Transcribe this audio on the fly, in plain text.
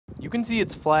can see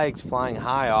its flags flying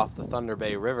high off the Thunder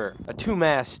Bay River. A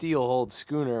two-mast steel-hulled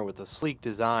schooner with a sleek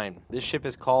design. This ship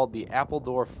is called the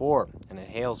Appledore 4, and it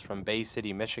hails from Bay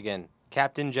City, Michigan.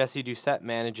 Captain Jesse Doucette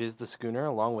manages the schooner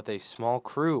along with a small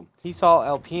crew. He saw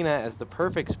Alpena as the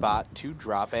perfect spot to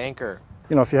drop anchor.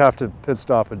 You know, if you have to pit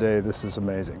stop a day, this is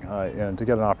amazing. And to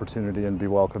get an opportunity and be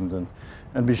welcomed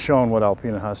and be shown what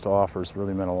Alpena has to offer has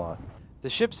really meant a lot. The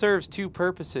ship serves two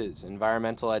purposes,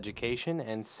 environmental education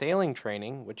and sailing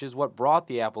training, which is what brought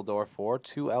the Appledore 4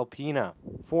 to Alpena.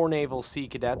 4 Naval Sea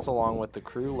Cadets along with the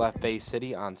crew left Bay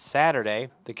City on Saturday.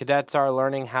 The cadets are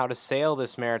learning how to sail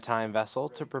this maritime vessel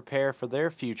to prepare for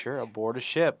their future aboard a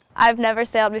ship. I've never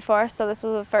sailed before, so this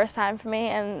was the first time for me,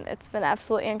 and it's been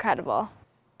absolutely incredible.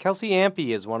 Kelsey Ampey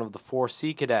is one of the 4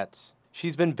 Sea Cadets.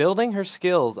 She's been building her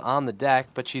skills on the deck,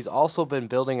 but she's also been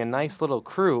building a nice little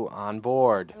crew on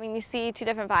board. I mean, you see two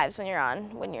different vibes when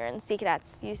you're in Sea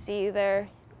Cadets. You see their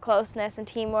closeness and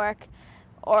teamwork,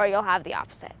 or you'll have the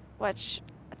opposite, which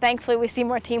thankfully we see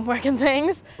more teamwork and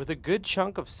things. With a good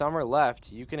chunk of summer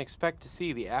left, you can expect to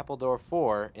see the Appledore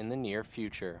 4 in the near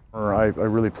future. I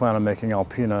really plan on making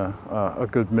Alpena a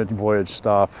good mid-voyage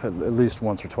stop at least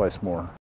once or twice more.